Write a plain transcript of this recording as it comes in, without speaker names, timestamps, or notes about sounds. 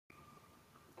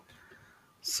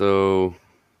So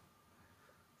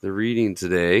the reading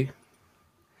today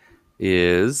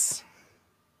is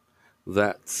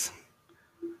that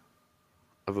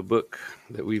of a book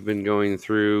that we've been going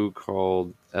through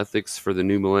called Ethics for the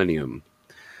New Millennium.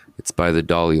 It's by the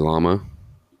Dalai Lama,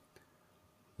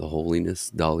 the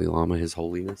Holiness, Dalai Lama, His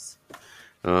Holiness.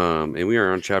 And we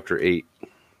are on chapter 8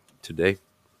 today.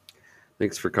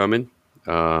 Thanks for coming.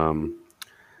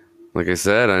 Like I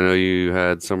said, I know you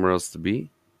had somewhere else to be,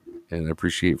 and I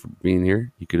appreciate for being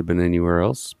here. You could have been anywhere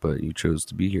else, but you chose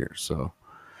to be here. So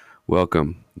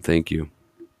welcome. Thank you.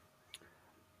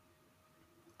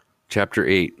 Chapter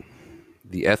 8,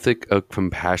 The Ethic of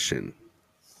Compassion.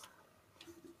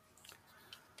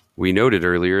 We noted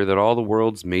earlier that all the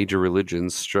world's major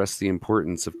religions stress the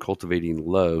importance of cultivating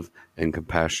love and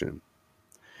compassion.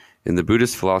 In the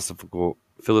Buddhist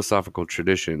philosophical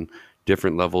tradition,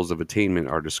 different levels of attainment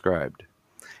are described.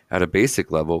 At a basic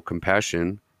level,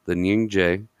 compassion, the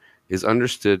Nyingje, is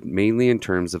understood mainly in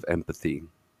terms of empathy,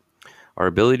 our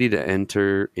ability to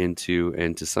enter into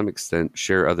and to some extent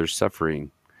share others'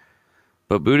 suffering.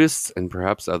 But Buddhists, and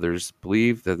perhaps others,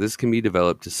 believe that this can be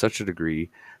developed to such a degree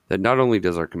that not only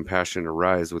does our compassion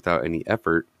arise without any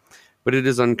effort, but it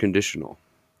is unconditional,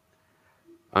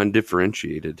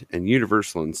 undifferentiated, and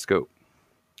universal in scope.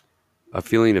 A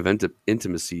feeling of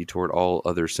intimacy toward all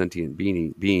other sentient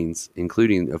beings,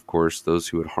 including, of course, those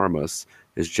who would harm us,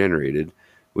 is generated,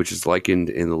 which is likened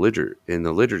in the literature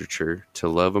to the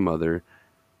love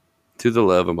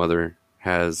a mother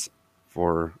has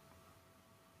for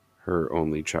her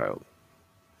only child.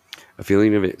 I'm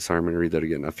going to read that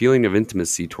again. A feeling of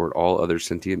intimacy toward all other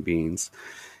sentient beings,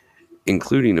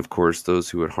 including, of course, those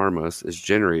who would harm us, is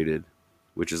generated,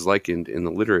 which is likened in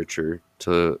the literature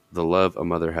to the love a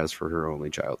mother has for her only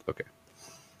child. Okay.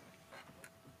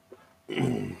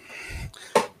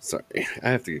 Sorry, I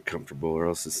have to get comfortable or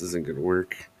else this isn't going to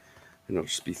work. And I'll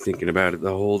just be thinking about it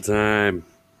the whole time.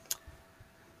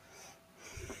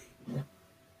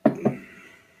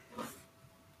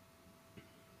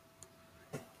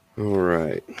 All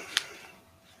right.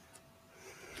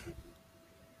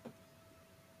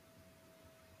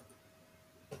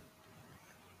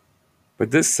 But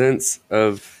this sense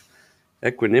of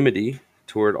equanimity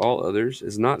toward all others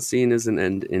is not seen as an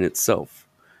end in itself.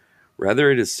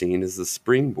 Rather, it is seen as the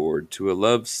springboard to a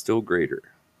love still greater.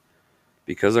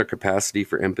 Because our capacity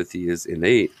for empathy is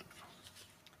innate,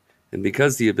 and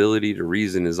because the ability to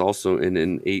reason is also an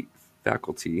innate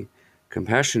faculty,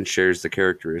 compassion shares the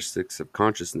characteristics of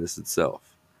consciousness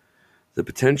itself. The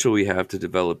potential we have to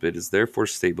develop it is therefore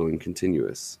stable and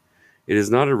continuous. It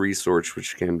is not a resource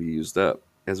which can be used up,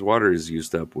 as water is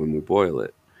used up when we boil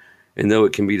it. And though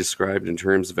it can be described in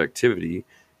terms of activity,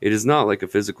 it is not like a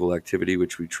physical activity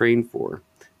which we train for,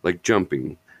 like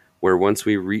jumping, where once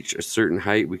we reach a certain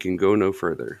height we can go no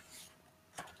further.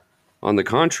 On the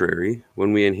contrary,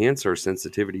 when we enhance our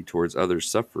sensitivity towards others'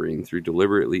 suffering through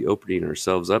deliberately opening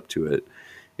ourselves up to it,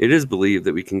 it is believed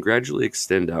that we can gradually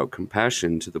extend out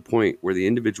compassion to the point where the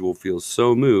individual feels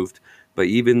so moved by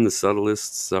even the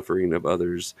subtlest suffering of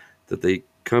others that they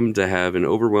come to have an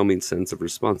overwhelming sense of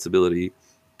responsibility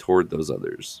toward those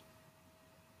others.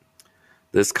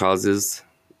 This causes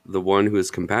the one who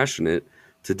is compassionate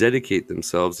to dedicate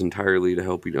themselves entirely to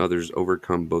helping others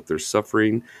overcome both their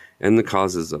suffering and the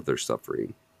causes of their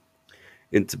suffering.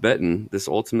 In Tibetan, this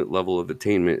ultimate level of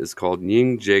attainment is called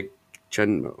Nyingje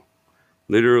Chenmo,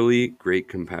 literally great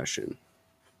compassion.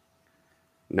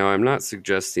 Now, I'm not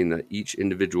suggesting that each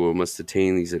individual must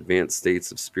attain these advanced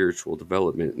states of spiritual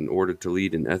development in order to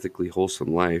lead an ethically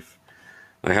wholesome life.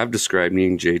 I have described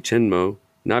Nyingje Chenmo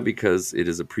not because it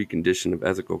is a precondition of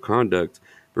ethical conduct,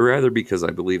 but rather because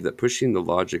I believe that pushing the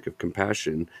logic of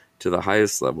compassion to the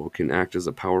highest level can act as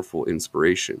a powerful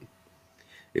inspiration.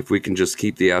 If we can just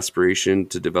keep the aspiration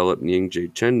to develop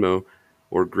Nyingje Chenmo,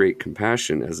 or great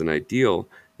compassion, as an ideal,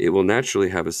 it will naturally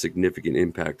have a significant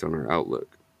impact on our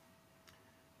outlook.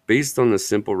 Based on the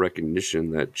simple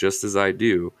recognition that just as I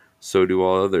do, so do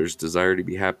all others desire to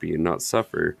be happy and not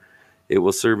suffer, it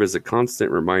will serve as a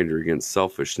constant reminder against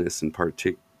selfishness and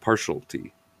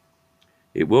partiality.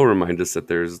 It will remind us that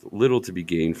there is little to be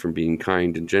gained from being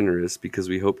kind and generous because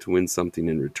we hope to win something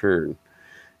in return.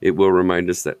 It will remind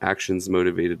us that actions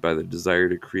motivated by the desire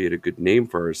to create a good name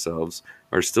for ourselves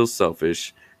are still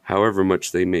selfish, however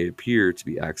much they may appear to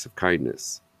be acts of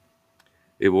kindness.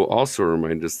 It will also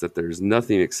remind us that there is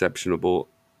nothing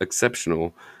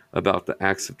exceptional about the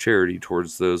acts of charity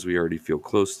towards those we already feel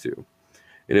close to.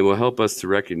 And it will help us to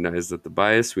recognize that the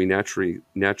bias we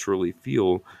naturally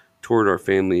feel toward our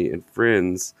family and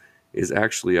friends is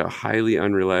actually a highly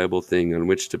unreliable thing on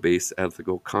which to base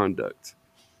ethical conduct.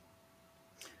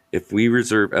 If we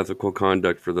reserve ethical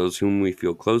conduct for those whom we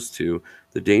feel close to,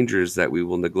 the danger is that we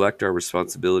will neglect our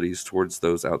responsibilities towards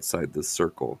those outside this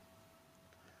circle.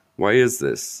 Why is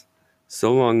this?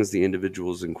 So long as the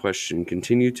individuals in question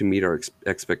continue to meet our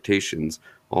expectations,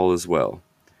 all is well.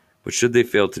 But should they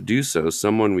fail to do so,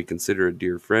 someone we consider a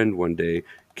dear friend one day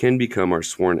can become our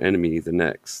sworn enemy the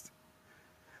next.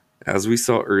 As we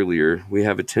saw earlier, we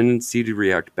have a tendency to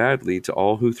react badly to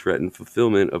all who threaten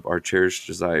fulfillment of our cherished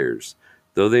desires,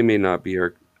 though they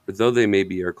may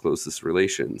be our closest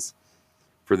relations.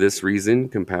 For this reason,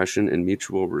 compassion and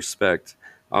mutual respect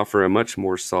offer a much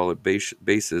more solid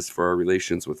basis for our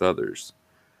relations with others.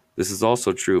 This is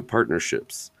also true of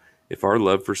partnerships. If our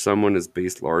love for someone is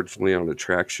based largely on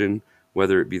attraction,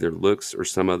 whether it be their looks or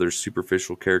some other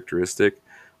superficial characteristic,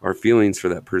 our feelings for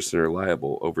that person are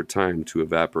liable, over time, to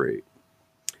evaporate.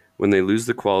 When they lose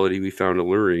the quality we found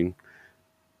alluring,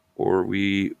 or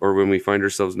when we find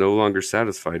ourselves no longer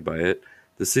satisfied by it,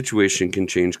 the situation can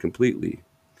change completely.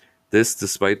 This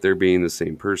despite there being the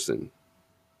same person.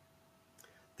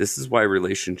 This is why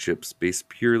relationships based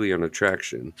purely on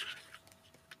attraction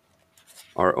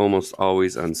are almost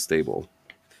always unstable.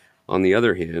 On the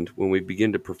other hand, when we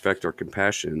begin to perfect our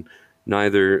compassion,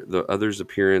 neither the other's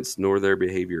appearance nor their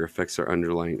behavior affects our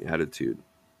underlying attitude.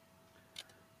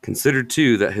 Consider,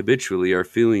 too, that habitually our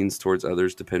feelings towards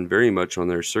others depend very much on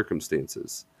their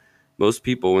circumstances. Most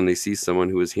people, when they see someone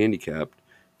who is handicapped,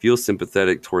 feel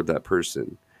sympathetic toward that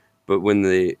person.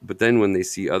 But then when they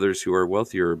see others who are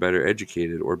wealthier or better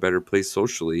educated or better placed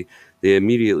socially, they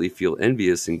immediately feel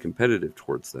envious and competitive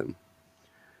towards them.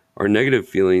 Our negative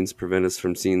feelings prevent us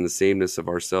from seeing the sameness of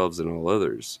ourselves and all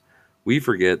others. We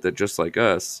forget that just like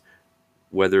us,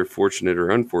 whether fortunate or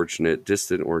unfortunate,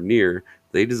 distant or near,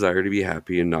 they desire to be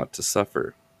happy and not to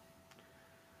suffer.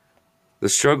 The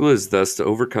struggle is thus to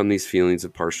overcome these feelings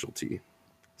of partiality.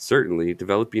 Certainly,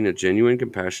 developing a genuine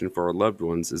compassion for our loved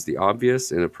ones is the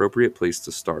obvious and appropriate place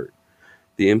to start.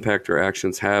 The impact our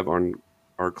actions have on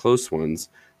our close ones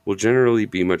will generally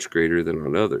be much greater than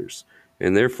on others,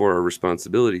 and therefore our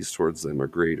responsibilities towards them are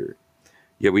greater.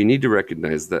 Yet we need to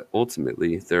recognize that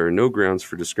ultimately there are no grounds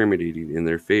for discriminating in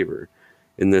their favor.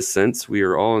 In this sense, we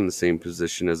are all in the same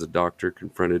position as a doctor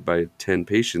confronted by 10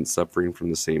 patients suffering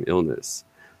from the same illness.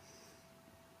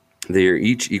 They are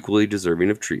each equally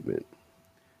deserving of treatment.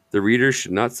 The reader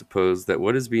should not suppose that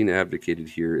what is being advocated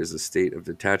here is a state of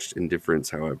detached indifference,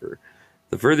 however.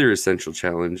 The further essential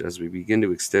challenge as we begin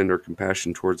to extend our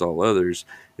compassion towards all others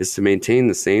is to maintain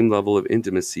the same level of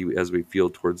intimacy as we feel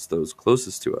towards those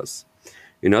closest to us.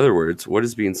 In other words, what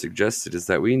is being suggested is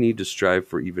that we need to strive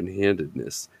for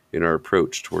even-handedness in our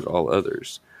approach toward all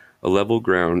others, a level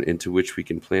ground into which we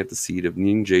can plant the seed of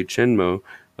Nyingje Chenmo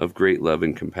of great love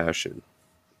and compassion.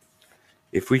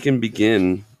 If we can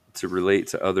begin to relate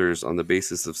to others on the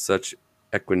basis of such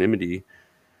equanimity,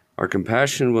 our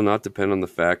compassion will not depend on the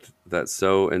fact that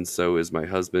so and so is my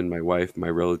husband, my wife, my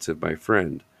relative, my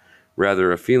friend.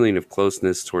 Rather, a feeling of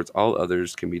closeness towards all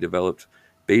others can be developed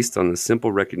based on the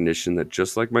simple recognition that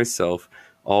just like myself,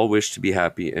 all wish to be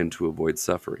happy and to avoid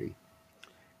suffering.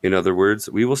 In other words,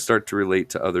 we will start to relate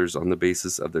to others on the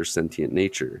basis of their sentient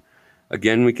nature.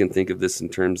 Again, we can think of this in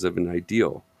terms of an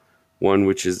ideal, one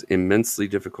which is immensely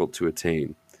difficult to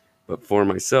attain. But for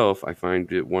myself, I find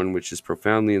it one which is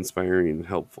profoundly inspiring and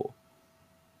helpful.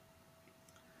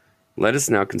 Let us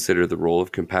now consider the role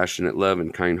of compassionate love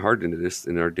and kind-heartedness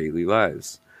in our daily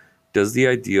lives. Does the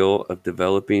ideal of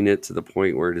developing it to the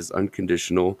point where it is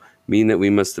unconditional mean that we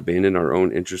must abandon our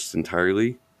own interests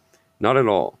entirely? Not at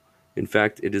all. In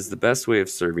fact, it is the best way of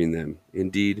serving them.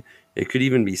 Indeed, it could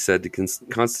even be said to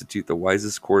constitute the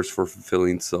wisest course for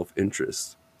fulfilling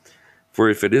self-interest. For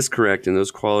if it is correct, and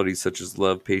those qualities such as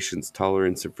love, patience,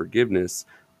 tolerance, and forgiveness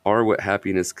are what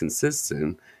happiness consists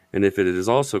in, and if it is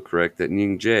also correct that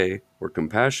Nyingje, or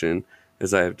compassion,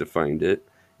 as I have defined it,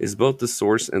 is both the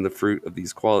source and the fruit of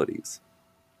these qualities,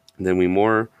 then the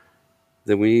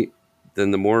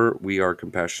more we are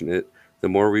compassionate, the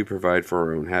more we provide for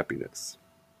our own happiness.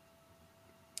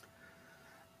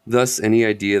 Thus, any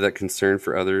idea that concern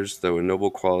for others, though a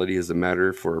noble quality, is a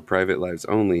matter for our private lives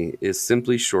only, is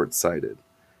simply short-sighted.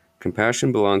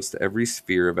 Compassion belongs to every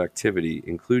sphere of activity,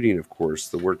 including, of course,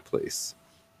 the workplace.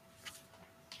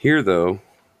 Here, though,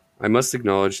 I must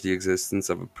acknowledge the existence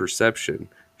of a perception,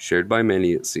 shared by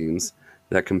many it seems,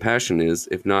 that compassion is,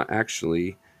 if not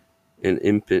actually an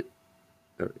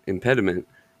impediment,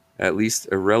 at least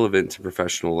irrelevant to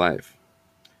professional life.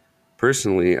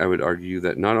 Personally, I would argue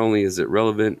that not only is it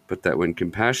relevant, but that when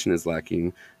compassion is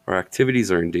lacking, our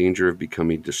activities are in danger of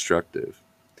becoming destructive.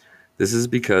 This is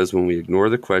because when we ignore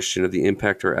the question of the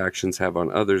impact our actions have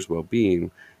on others'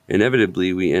 well-being,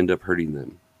 Inevitably, we end up hurting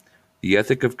them. The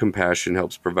ethic of compassion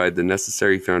helps provide the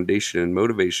necessary foundation and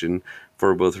motivation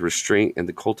for both restraint and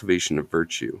the cultivation of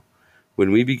virtue.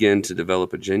 When we begin to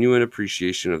develop a genuine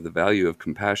appreciation of the value of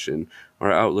compassion,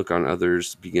 our outlook on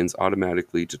others begins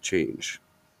automatically to change.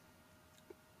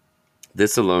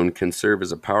 This alone can serve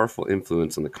as a powerful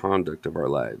influence on the conduct of our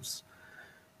lives.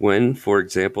 When, for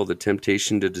example, the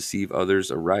temptation to deceive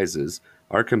others arises,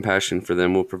 our compassion for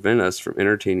them will prevent us from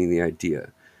entertaining the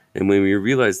idea. And when we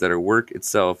realize that our work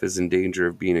itself is in danger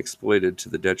of being exploited to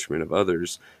the detriment of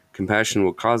others, compassion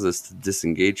will cause us to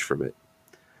disengage from it.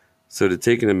 So, to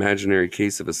take an imaginary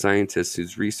case of a scientist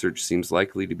whose research seems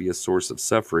likely to be a source of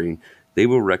suffering, they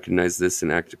will recognize this and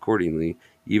act accordingly,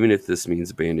 even if this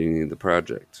means abandoning the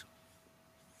project.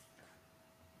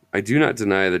 I do not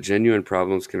deny that genuine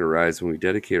problems can arise when we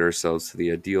dedicate ourselves to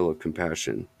the ideal of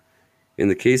compassion. In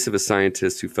the case of a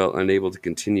scientist who felt unable to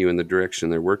continue in the direction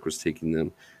their work was taking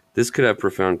them, this could have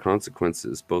profound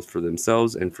consequences both for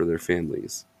themselves and for their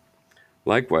families.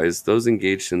 Likewise, those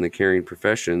engaged in the caring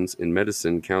professions, in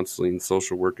medicine, counseling,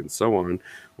 social work, and so on,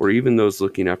 or even those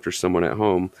looking after someone at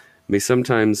home, may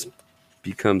sometimes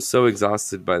become so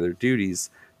exhausted by their duties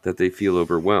that they feel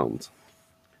overwhelmed.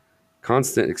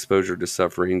 Constant exposure to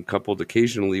suffering, coupled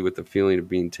occasionally with the feeling of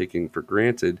being taken for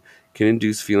granted, can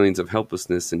induce feelings of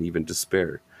helplessness and even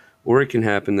despair. Or it can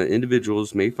happen that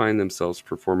individuals may find themselves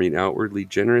performing outwardly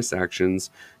generous actions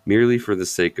merely for the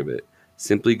sake of it,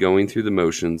 simply going through the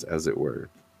motions, as it were.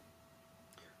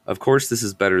 Of course, this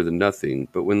is better than nothing,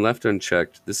 but when left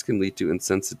unchecked, this can lead to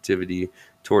insensitivity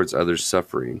towards others'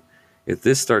 suffering. If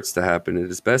this starts to happen,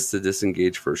 it is best to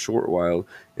disengage for a short while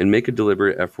and make a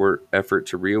deliberate effort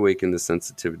to reawaken the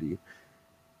sensitivity.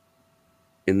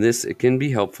 In this, it can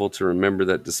be helpful to remember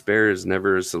that despair is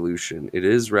never a solution. It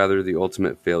is rather the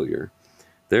ultimate failure.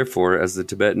 Therefore, as the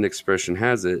Tibetan expression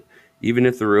has it, even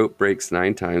if the rope breaks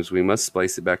 9 times, we must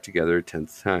splice it back together a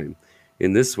 10th time.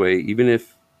 In this way, even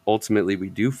if ultimately we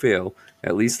do fail,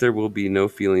 at least there will be no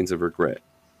feelings of regret.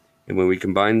 And when we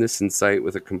combine this insight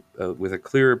with a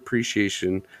clear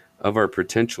appreciation of our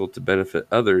potential to benefit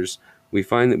others, we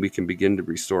find that we can begin to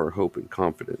restore our hope and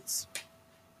confidence.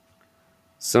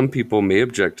 Some people may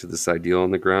object to this ideal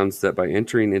on the grounds that by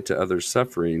entering into others'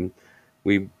 suffering,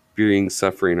 we bring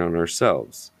suffering on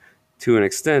ourselves. To an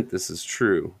extent, this is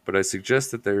true, but I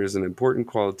suggest that there is an important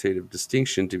qualitative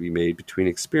distinction to be made between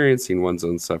experiencing one's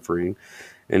own suffering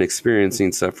and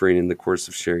experiencing suffering in the course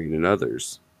of sharing in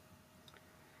others.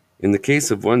 In the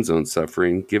case of one's own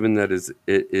suffering, given that it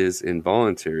is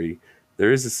involuntary,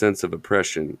 there is a sense of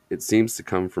oppression. It seems to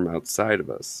come from outside of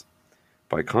us.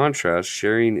 By contrast,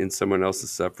 sharing in someone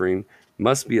else's suffering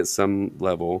must at some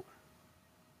level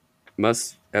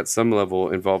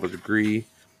involve a degree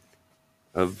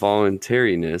of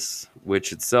voluntariness,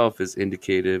 which itself is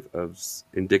indicative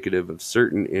of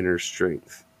certain inner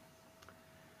strength.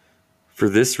 For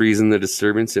this reason, the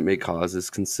disturbance it may cause is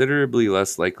considerably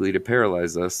less likely to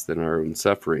paralyze us than our own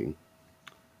suffering.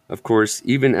 Of course,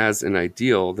 even as an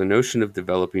ideal, the notion of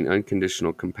developing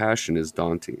unconditional compassion is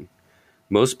daunting.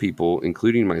 Most people,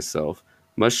 including myself,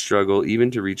 must struggle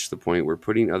even to reach the point where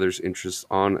putting others' interests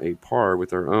on a par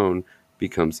with our own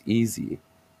becomes easy.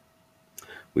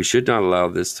 We should not allow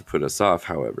this to put us off,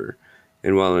 however,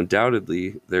 and while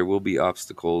undoubtedly there will be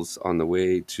obstacles on the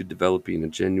way to developing a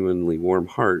genuinely warm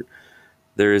heart,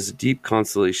 there is a deep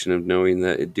consolation of knowing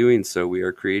that in doing so we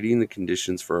are creating the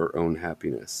conditions for our own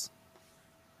happiness.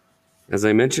 As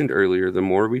I mentioned earlier, the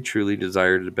more we truly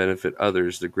desire to benefit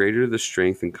others, the greater the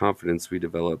strength and confidence we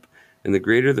develop, and the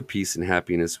greater the peace and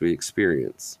happiness we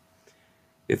experience.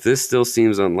 If this still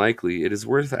seems unlikely, it is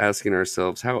worth asking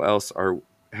ourselves how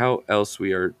else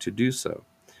we are to do so.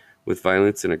 With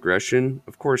violence and aggression?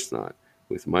 Of course not.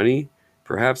 With money?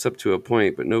 Perhaps up to a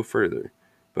point, but no further.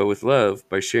 But with love,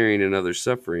 by sharing in others'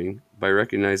 suffering, by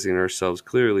recognizing ourselves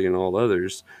clearly in all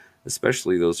others,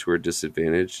 especially those who are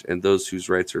disadvantaged and those whose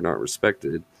rights are not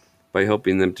respected, by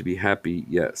helping them to be happy,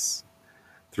 yes.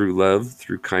 Through love,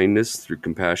 through kindness, through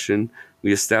compassion,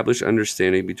 we establish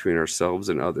understanding between ourselves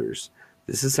and others.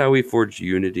 This is how we forge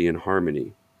unity and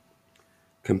harmony.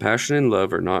 Compassion and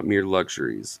love are not mere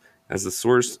luxuries. As the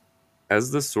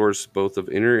source both of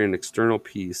inner and external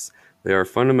peace, they are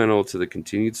fundamental to the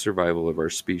continued survival of our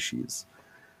species.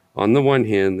 On the one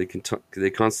hand, they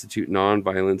constitute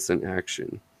non-violence and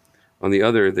action. On the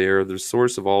other, they are the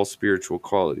source of all spiritual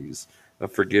qualities,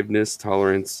 of forgiveness,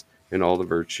 tolerance, and all the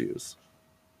virtues.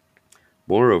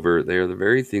 Moreover, they are the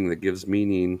very thing that gives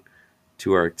meaning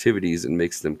to our activities and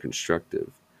makes them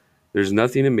constructive. There's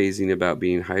nothing amazing about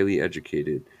being highly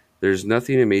educated. There's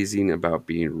nothing amazing about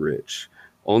being rich.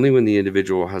 Only when the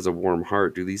individual has a warm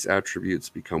heart do these attributes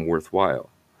become worthwhile.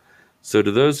 So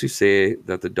to those who say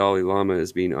that the Dalai Lama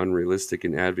is being unrealistic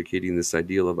in advocating this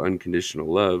ideal of unconditional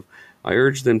love, I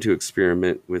urge them to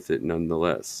experiment with it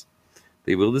nonetheless.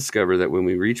 They will discover that when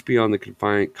we reach beyond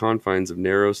the confines of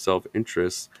narrow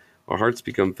self-interest, our hearts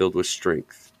become filled with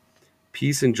strength.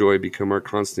 Peace and joy become our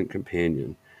constant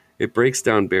companion. It breaks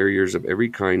down barriers of every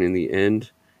kind in the end,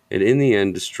 and in the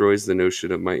end destroys the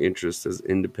notion of my interest as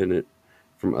independent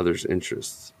from others'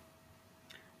 interests.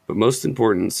 But most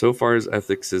important, so far as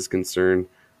ethics is concerned,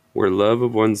 where love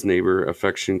of one's neighbor,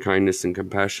 affection, kindness, and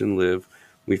compassion live,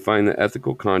 we find that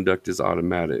ethical conduct is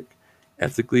automatic.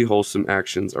 Ethically wholesome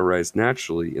actions arise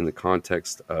naturally in the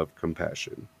context of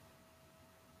compassion.